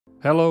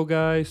Hello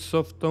guys,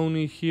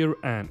 Softony here,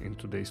 and in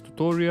today's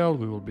tutorial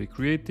we will be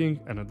creating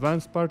an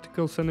advanced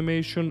particles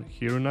animation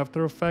here in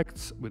After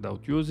Effects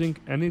without using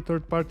any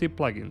third-party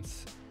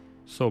plugins.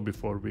 So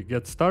before we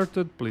get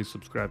started, please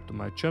subscribe to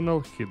my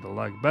channel, hit the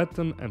like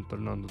button and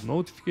turn on the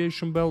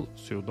notification bell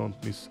so you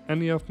don't miss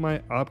any of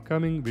my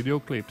upcoming video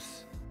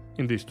clips.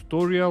 In this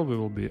tutorial we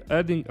will be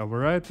adding a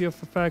variety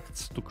of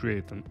effects to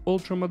create an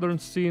ultra-modern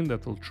scene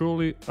that will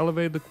truly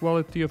elevate the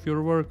quality of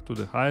your work to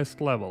the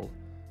highest level.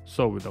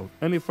 So without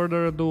any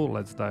further ado,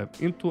 let's dive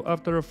into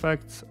After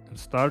Effects and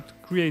start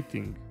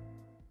creating.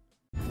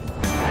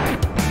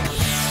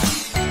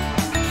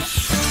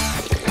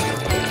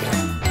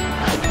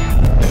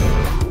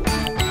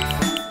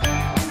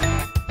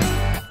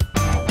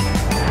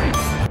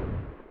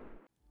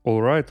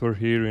 Alright, we're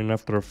here in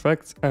After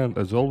Effects, and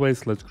as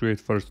always let's create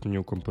first a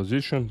new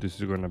composition. This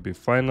is gonna be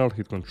final,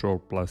 hit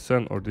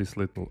Ctrl+N or this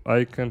little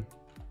icon.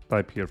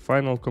 Type here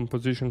final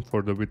composition.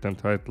 For the width and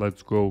height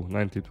let's go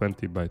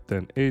 1920 by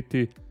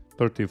 1080,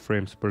 30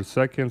 frames per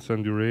second,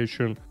 and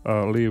duration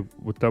leave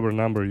whatever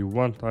number you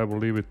want. I will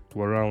leave it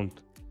to around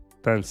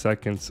 10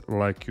 seconds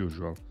like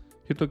usual.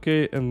 Hit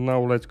OK, and now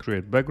let's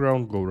create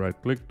background. Go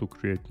right click to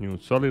create new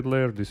solid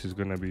layer. This is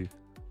gonna be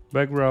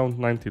background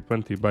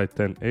 1920 by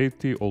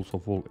 1080, also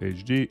full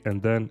HD,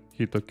 and then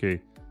hit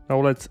OK. Now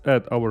let's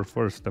add our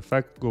first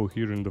effect. Go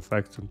here in the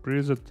effects and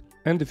preset.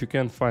 And if you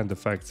can't find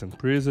effects and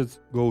presets,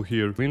 go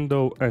here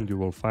window and you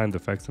will find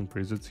effects and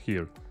presets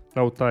here.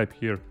 Now type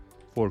here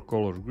for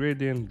color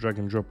gradient, drag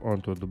and drop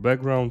onto the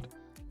background.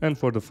 And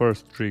for the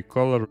first three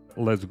color,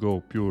 let's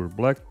go pure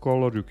black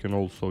color. You can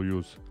also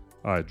use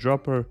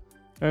eyedropper.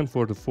 And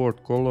for the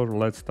fourth color,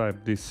 let's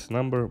type this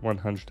number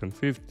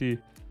 150,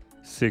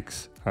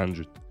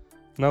 600.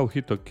 Now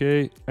hit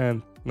OK,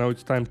 and now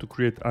it's time to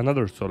create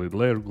another solid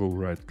layer. Go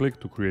right click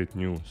to create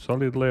new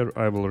solid layer.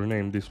 I will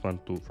rename this one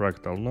to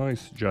fractal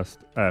noise, just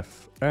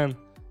FN.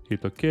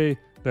 Hit OK,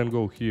 then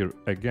go here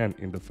again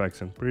in the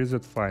effects and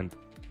preset, find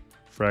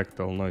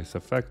fractal noise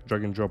effect,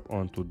 drag and drop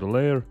onto the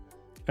layer.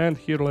 And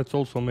here let's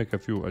also make a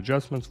few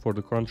adjustments. For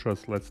the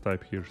contrast let's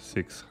type here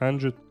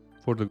 600.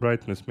 For the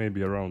brightness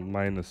maybe around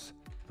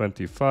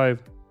 -25.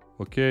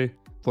 OK.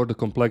 For the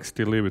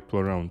complexity leave it to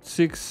around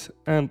 6,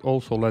 and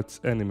also let's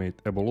animate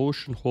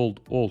evolution. Hold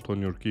Alt on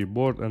your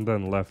keyboard and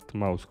then left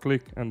mouse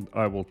click, and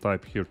I will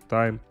type here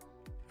time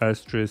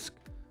asterisk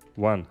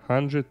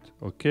 100.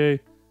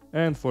 OK.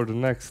 And for the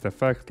next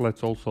effect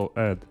let's also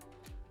add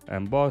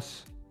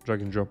emboss,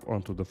 drag and drop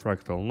onto the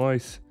fractal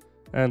noise,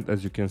 and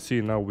as you can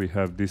see now we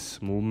have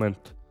this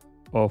movement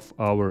of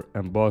our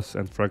emboss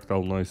and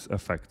fractal noise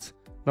effects.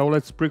 Now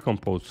let's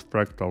pre-compose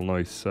fractal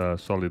noise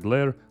solid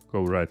layer.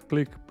 Go right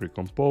click,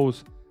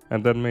 pre-compose,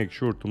 and then make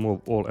sure to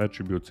move all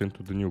attributes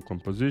into the new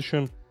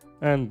composition,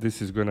 and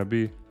this is gonna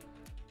be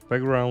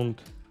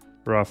background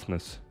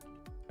roughness,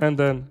 and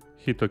then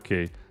hit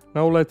OK.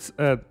 Now let's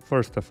add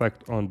first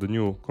effect on the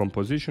new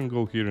composition.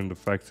 Go here in the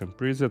effects and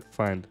preset,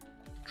 find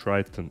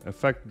Triton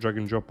effect, drag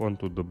and drop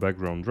onto the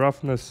background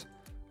roughness.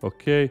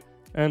 OK.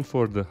 And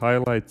for the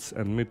highlights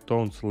and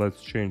midtones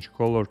let's change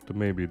color to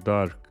maybe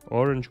dark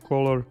orange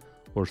color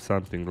or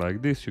something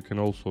like this. You can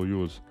also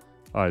use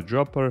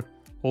eyedropper.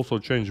 Also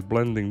change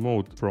blending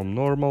mode from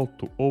normal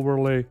to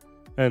overlay,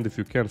 and if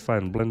you can't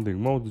find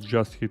blending modes,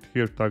 just hit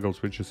here toggle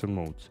switches and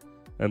modes.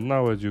 And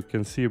now as you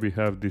can see we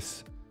have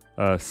this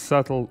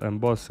subtle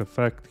emboss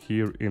effect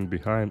here in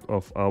behind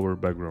of our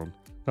background.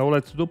 Now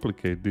let's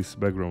duplicate this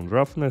background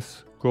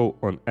roughness. Go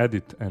on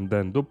edit and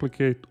then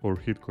duplicate, or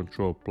hit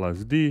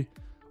Ctrl+D.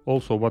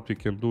 Also what we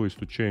can do is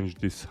to change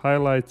this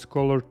highlights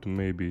color to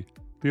maybe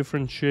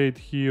different shade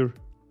here,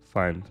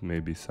 find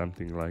maybe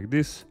something like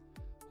this.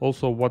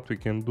 Also what we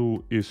can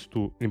do is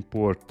to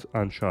import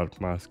unsharp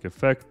mask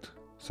effect,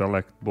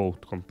 select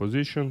both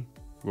composition,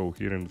 go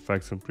here in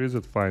effects and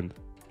preset, find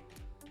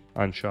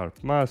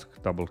unsharp mask,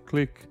 double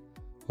click,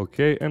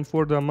 OK. And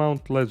for the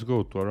amount let's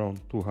go to around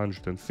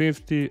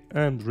 250,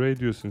 and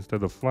radius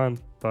instead of 1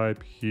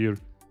 type here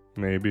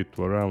maybe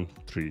to around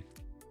 3.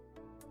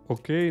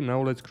 OK,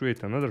 now let's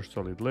create another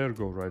solid layer.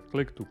 Go right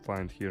click to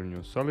find here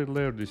new solid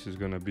layer. This is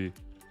gonna be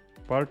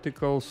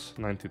particles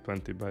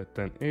 1920 by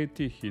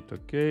 1080, hit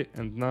OK,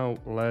 and now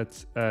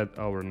let's add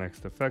our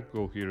next effect.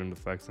 Go here in the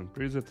effects and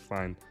preset,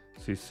 find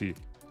CC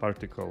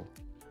particle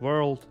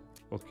world.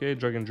 OK,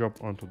 drag and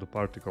drop onto the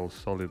particles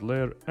solid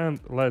layer, and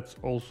let's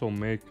also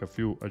make a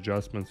few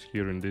adjustments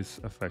here in this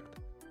effect.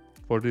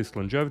 For this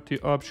longevity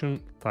option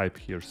type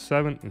here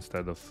 7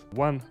 instead of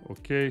 1.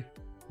 OK.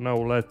 Now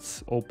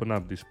let's open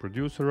up this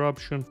producer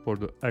option. For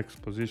the X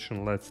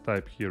position let's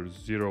type here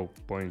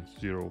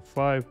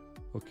 0.05.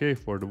 OK,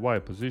 for the Y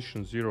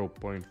position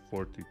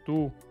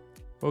 0.42.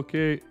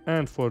 OK,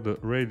 and for the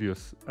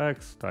radius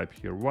X type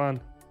here 1.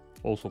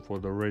 Also for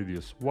the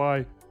radius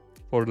Y.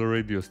 For the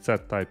radius Z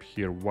type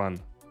here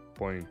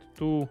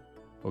 1.2.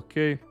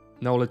 OK.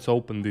 Now let's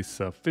open this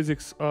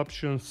physics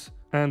options,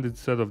 and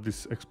instead of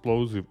this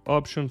explosive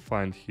option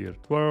find here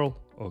twirl.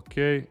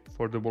 OK.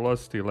 For the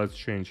velocity let's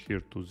change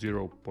here to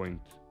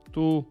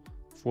 0.2.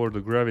 For the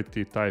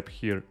gravity type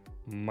here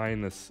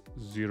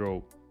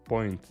 -0.2.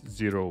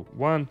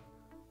 0.01.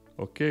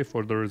 Okay,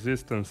 for the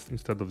resistance,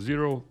 instead of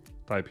 0,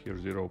 type here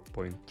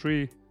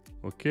 0.3.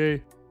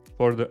 Okay,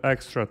 for the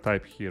extra,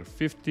 type here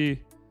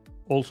 50.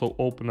 Also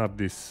open up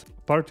this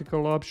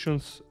particle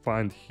options,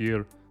 find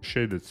here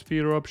shaded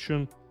sphere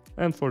option,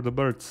 and for the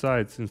bird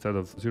size, instead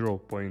of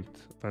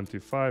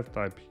 0.25,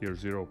 type here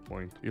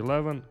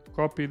 0.11.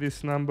 Copy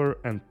this number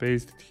and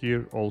paste it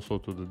here also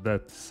to the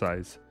depth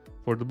size.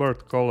 For the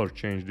bird color,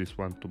 change this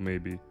one to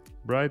maybe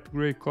bright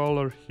gray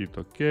color, hit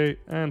OK,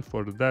 and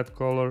for the that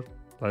color,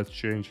 let's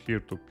change here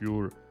to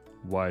pure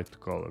white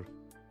color.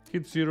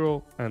 Hit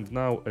 0, and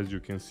now as you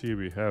can see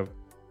we have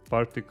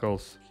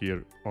particles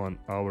here on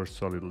our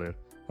solid layer.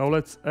 Now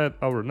let's add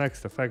our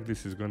next effect.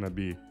 This is gonna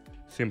be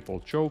simple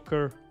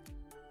choker,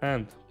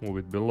 and move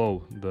it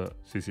below the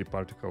CC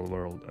particle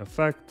world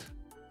effect.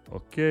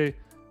 OK,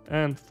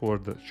 and for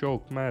the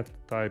choke mat,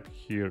 type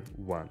here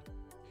 1.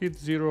 Hit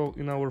 0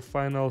 in our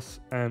finals,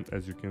 and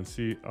as you can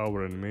see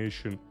our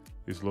animation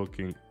is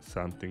looking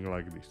something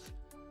like this.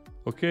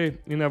 Okay,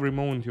 in every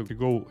moment you can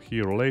go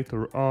here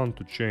later on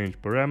to change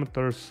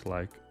parameters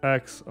like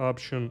X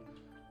option,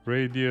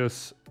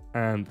 radius,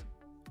 and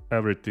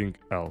everything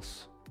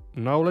else.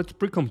 Now let's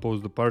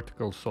pre-compose the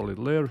particle solid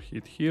layer.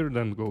 Hit here,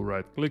 then go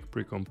right click,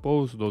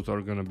 pre-compose. Those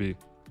are gonna be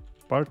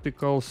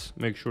particles.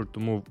 Make sure to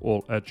move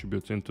all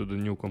attributes into the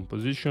new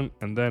composition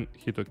and then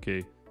hit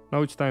OK.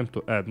 Now it's time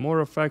to add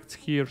more effects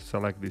here.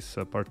 Select this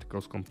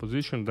particles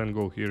composition, then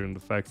go here in the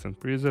effects and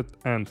preset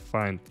and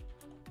find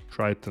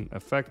Triton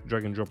effect,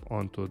 drag and drop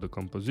onto the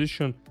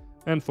composition.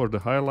 And for the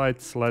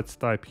highlights, let's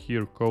type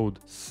here code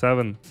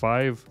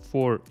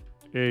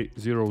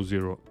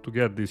 754A00 to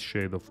get this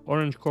shade of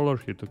orange color,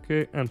 hit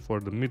OK. And for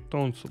the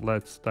midtones,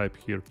 let's type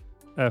here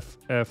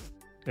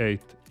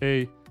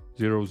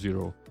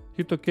FF8A00.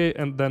 Hit OK,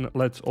 and then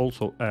let's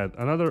also add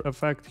another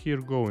effect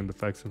here. Go in the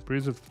effects and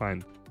preset,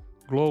 find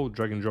glow,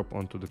 drag and drop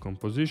onto the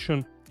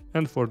composition.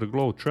 And for the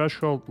glow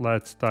threshold,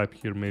 let's type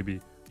here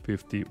maybe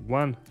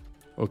 51.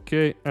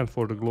 OK, and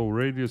for the glow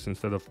radius,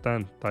 instead of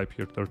 10, type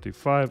here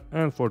 35.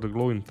 And for the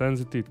glow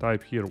intensity,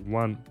 type here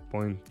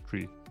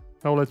 1.3.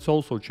 Now let's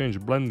also change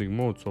blending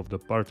modes of the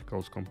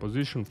particles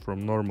composition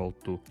from normal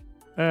to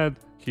add.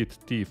 Hit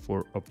T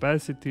for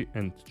opacity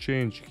and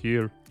change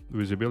here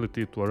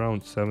visibility to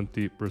around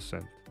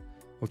 70%.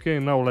 Okay,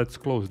 now let's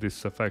close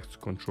this effects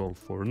control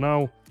for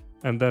now,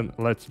 and then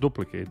let's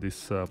duplicate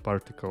this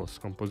particles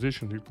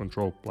composition. Hit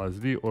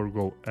Ctrl+D or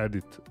go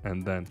edit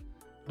and then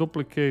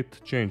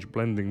duplicate. Change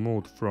blending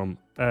mode from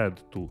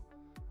add to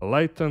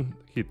lighten.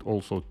 Hit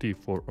also T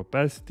for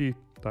opacity,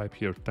 type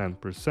here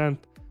 10%.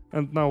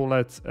 And now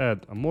let's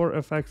add more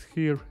effects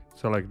here.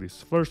 Select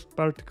this first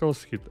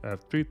particles, hit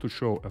F3 to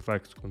show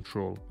effects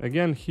control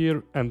again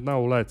here. And now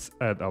let's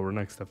add our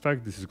next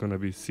effect. This is gonna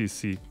be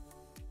CC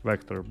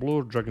vector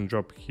blur. Drag and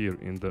drop here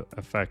in the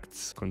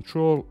effects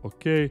control.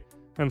 OK,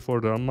 and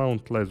for the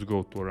amount, let's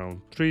go to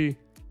around 3.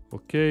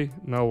 OK,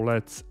 now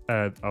let's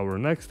add our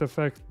next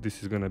effect.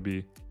 This is gonna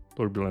be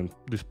turbulent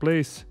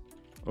displace.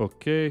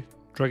 OK,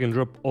 drag and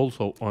drop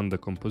also on the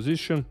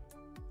composition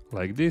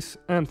like this.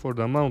 And for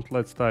the amount,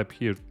 let's type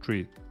here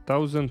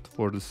 3000.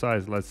 For the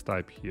size, let's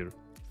type here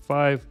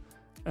 5.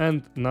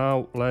 And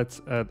now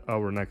let's add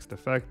our next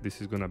effect.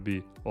 This is gonna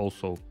be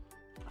also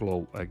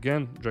glow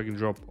again. Drag and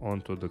drop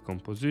onto the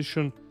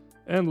composition.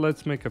 And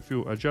let's make a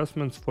few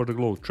adjustments. For the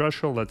glow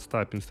threshold, let's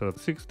type instead of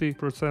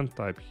 60%,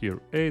 type here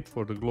 8.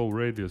 For the glow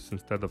radius,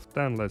 instead of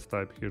 10, let's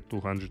type here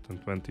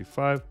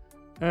 225.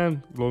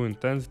 And glow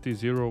intensity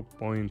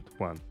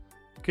 0.1.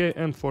 Okay,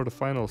 and for the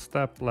final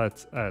step,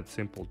 let's add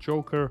simple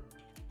choker.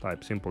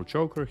 Type simple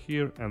choker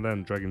here and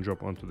then drag and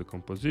drop onto the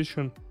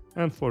composition.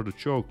 And for the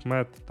choke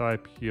mat,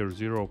 type here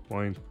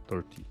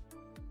 0.30.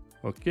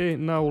 Okay,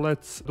 now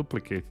let's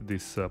duplicate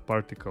this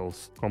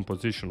particles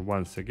composition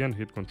once again.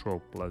 Hit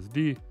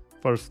Ctrl+D.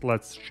 First,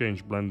 let's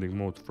change blending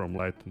mode from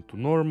lighten to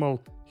normal.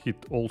 Hit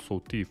also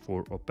T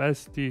for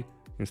opacity.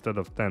 Instead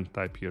of 10,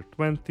 type here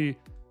 20.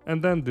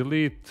 And then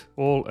delete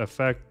all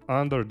effect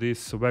under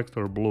this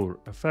vector blur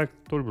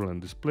effect,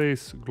 turbulent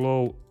displace,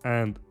 glow,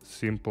 and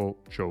simple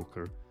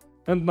choker.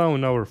 And now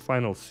in our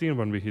final scene,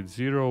 when we hit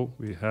 0,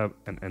 we have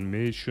an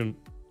animation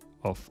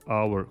of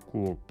our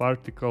cool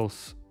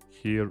particles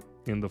here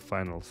in the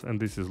finals, and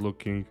this is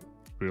looking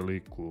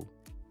really cool.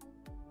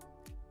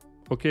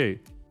 Okay,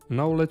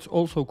 now let's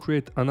also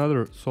create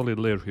another solid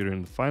layer here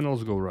in the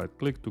finals. Go right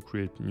click to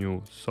create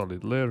new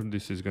solid layer.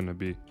 This is gonna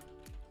be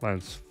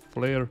lens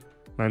flare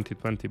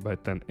 9020 by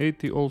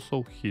 1080.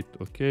 Also hit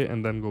OK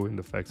and then go in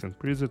the effects and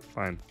preset,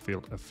 find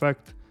fill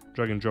effect,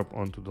 drag and drop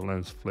onto the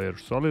lens flare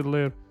solid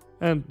layer.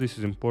 And this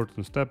is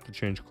important step to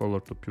change color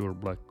to pure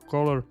black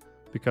color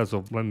because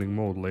of blending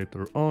mode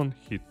later on.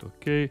 Hit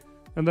OK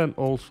and then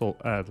also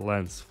add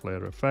lens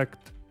flare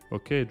effect.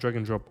 OK, drag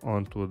and drop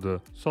onto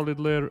the solid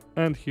layer,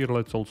 and here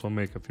let's also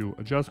make a few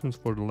adjustments.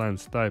 For the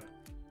lens type,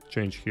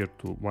 change here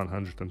to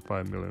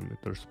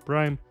 105mm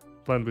prime,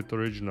 blend with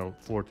original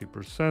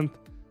 40%,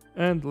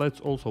 and let's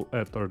also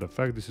add third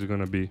effect. This is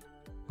gonna be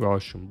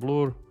Gaussian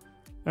blur,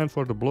 and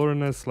for the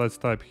blurriness, let's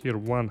type here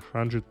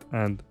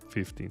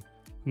 115.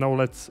 Now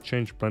let's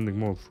change blending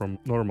mode from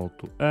normal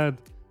to add,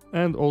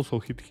 and also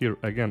hit here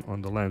again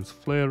on the lens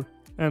flare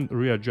and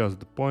readjust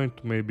the point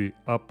to maybe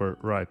upper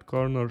right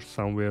corner,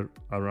 somewhere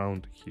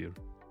around here.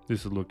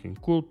 This is looking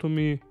cool to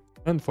me.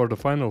 And for the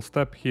final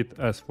step, hit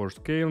S for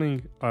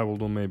scaling. I will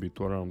do maybe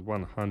to around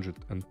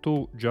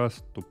 102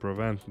 just to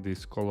prevent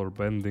this color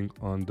bending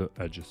on the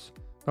edges.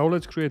 Now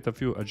let's create a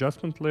few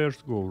adjustment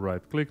layers. Go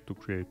right click to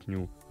create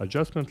new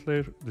adjustment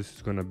layer. This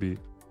is gonna be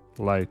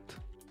light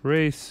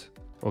race,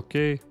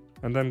 okay.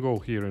 And then go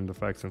here in the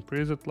effects and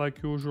preset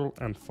like usual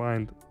and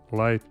find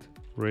light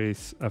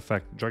race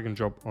effect. Drag and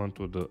drop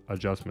onto the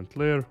adjustment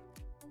layer.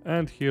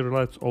 And here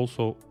let's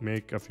also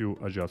make a few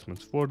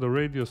adjustments. For the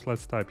radius,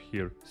 let's type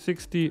here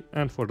 60,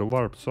 and for the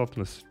warp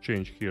softness,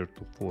 change here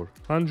to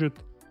 400.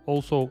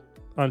 Also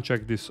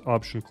uncheck this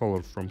option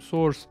color from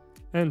source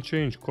and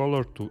change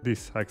color to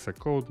this hexa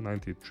code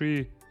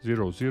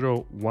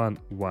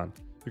 930011.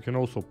 You can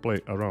also play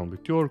around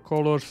with your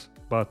colors,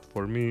 but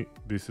for me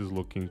this is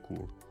looking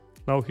cool.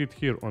 Now hit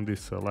here on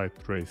this light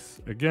trace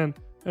again,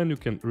 and you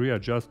can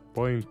readjust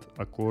point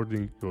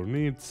according your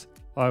needs.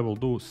 I will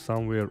do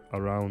somewhere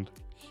around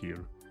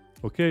here.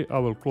 Okay, I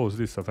will close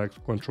this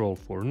effect control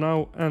for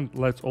now, and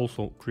let's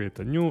also create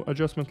a new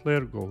adjustment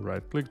layer. Go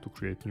right click to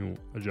create new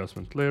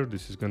adjustment layer.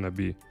 This is gonna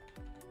be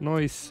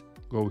noise.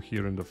 Go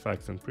here in the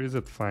effects and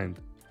preset, find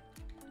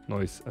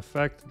noise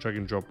effect, drag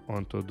and drop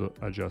onto the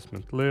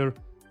adjustment layer,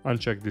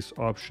 uncheck this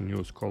option,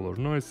 use color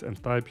noise,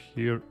 and type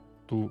here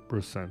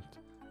 2%.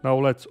 Now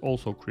let's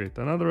also create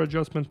another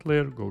adjustment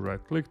layer. Go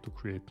right click to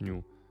create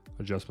new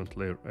adjustment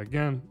layer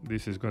again.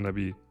 This is gonna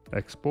be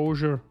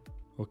exposure.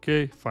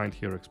 Okay, find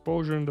here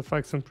exposure in the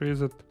effects and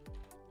preset,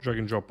 drag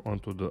and drop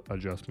onto the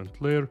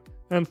adjustment layer,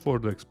 and for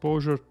the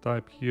exposure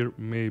type here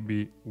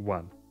maybe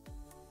 1.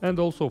 And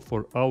also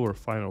for our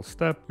final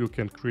step, you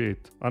can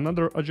create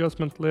another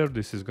adjustment layer.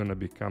 This is gonna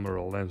be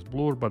camera lens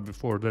blur, but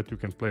before that you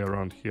can play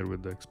around here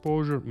with the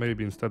exposure.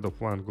 Maybe instead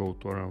of 1, go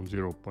to around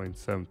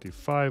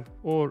 0.75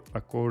 or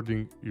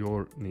according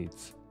your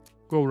needs.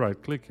 Go right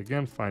click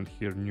again, find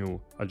here new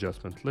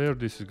adjustment layer.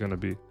 This is gonna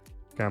be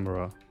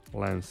camera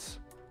lens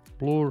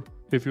blur.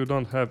 If you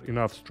don't have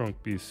enough strong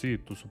PC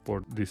to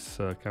support this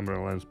camera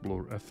lens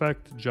blur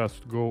effect,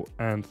 just go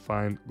and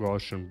find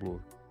Gaussian blur.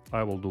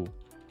 I will do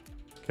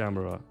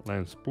camera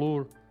lens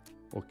blur.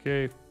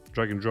 Okay,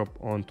 drag and drop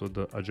onto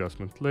the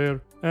adjustment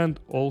layer, and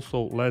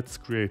also let's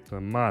create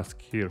a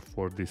mask here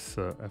for this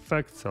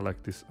effect.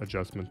 Select this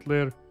adjustment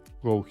layer,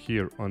 go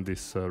here on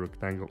this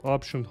rectangle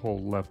option,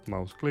 hold left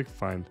mouse click,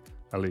 find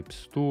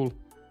ellipse tool,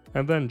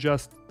 and then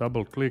just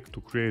double click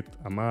to create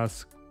a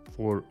mask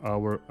for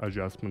our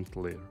adjustment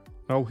layer.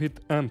 Now hit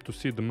M to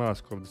see the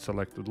mask of the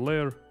selected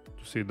layer,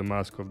 to see the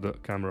mask of the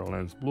camera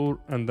lens blur,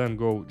 and then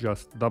go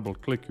just double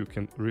click. You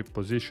can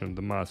reposition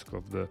the mask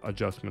of the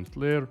adjustment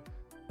layer,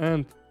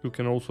 and you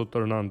can also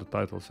turn on the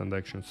titles and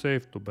action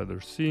save to better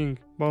seeing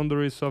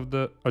boundaries of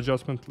the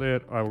adjustment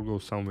layer. I will go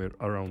somewhere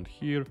around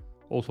here,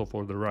 also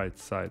for the right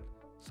side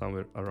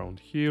somewhere around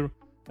here,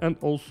 and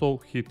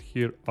also hit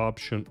here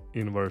option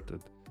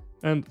inverted.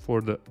 And for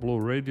the blue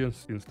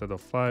radiance, instead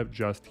of 5,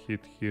 just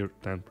hit here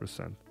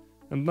 10%.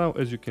 And now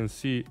as you can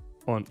see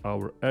on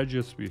our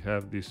edges, we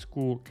have this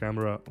cool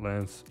camera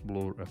lens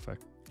blur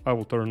effect. I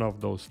will turn off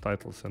those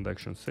titles and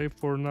action save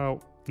for now.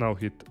 Now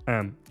hit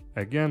M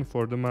again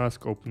for the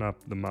mask, open up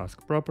the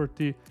mask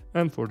property,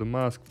 and for the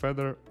mask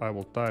feather I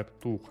will type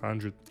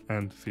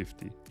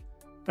 250.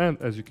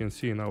 And as you can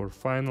see in our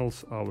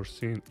finals, our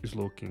scene is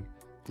looking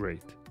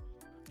great.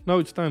 Now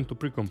it's time to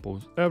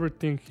pre-compose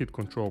everything. Hit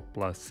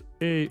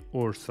Ctrl+A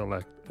or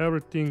select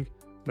everything,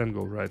 then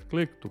go right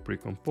click to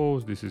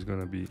pre-compose. This is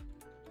gonna be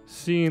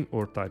scene,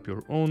 or type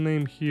your own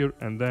name here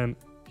and then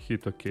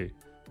hit OK.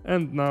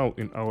 And now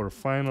in our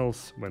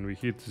finals, when we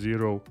hit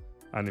 0,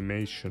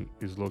 animation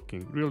is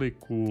looking really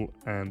cool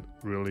and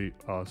really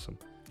awesome.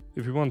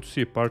 If you want to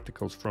see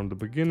particles from the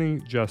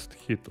beginning, just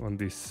hit on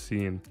this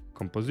scene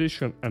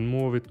composition and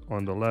move it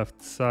on the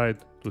left side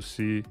to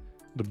see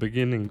the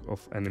beginning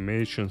of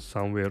animation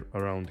somewhere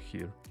around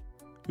here.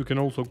 You can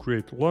also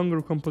create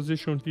longer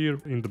composition here.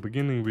 In the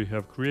beginning we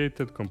have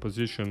created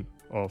composition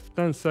of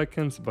 10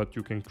 seconds, but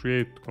you can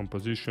create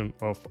composition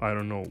of, I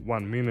don't know,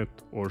 1 minute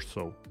or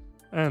so.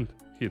 And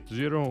hit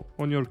 0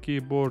 on your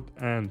keyboard,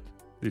 and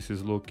this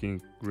is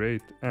looking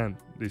great and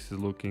this is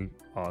looking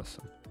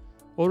awesome.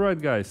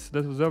 Alright guys,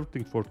 that was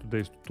everything for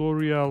today's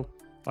tutorial.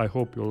 I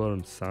hope you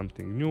learned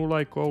something new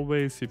like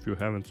always. If you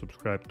haven't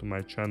subscribed to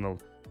my channel,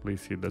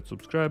 please hit that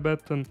subscribe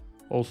button.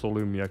 Also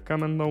leave me a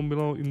comment down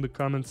below in the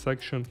comment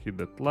section, hit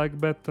that like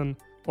button.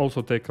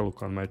 Also take a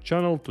look on my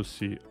channel to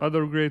see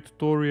other great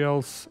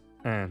tutorials.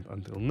 And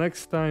until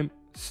next time,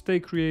 stay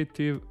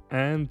creative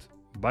and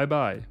bye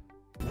bye.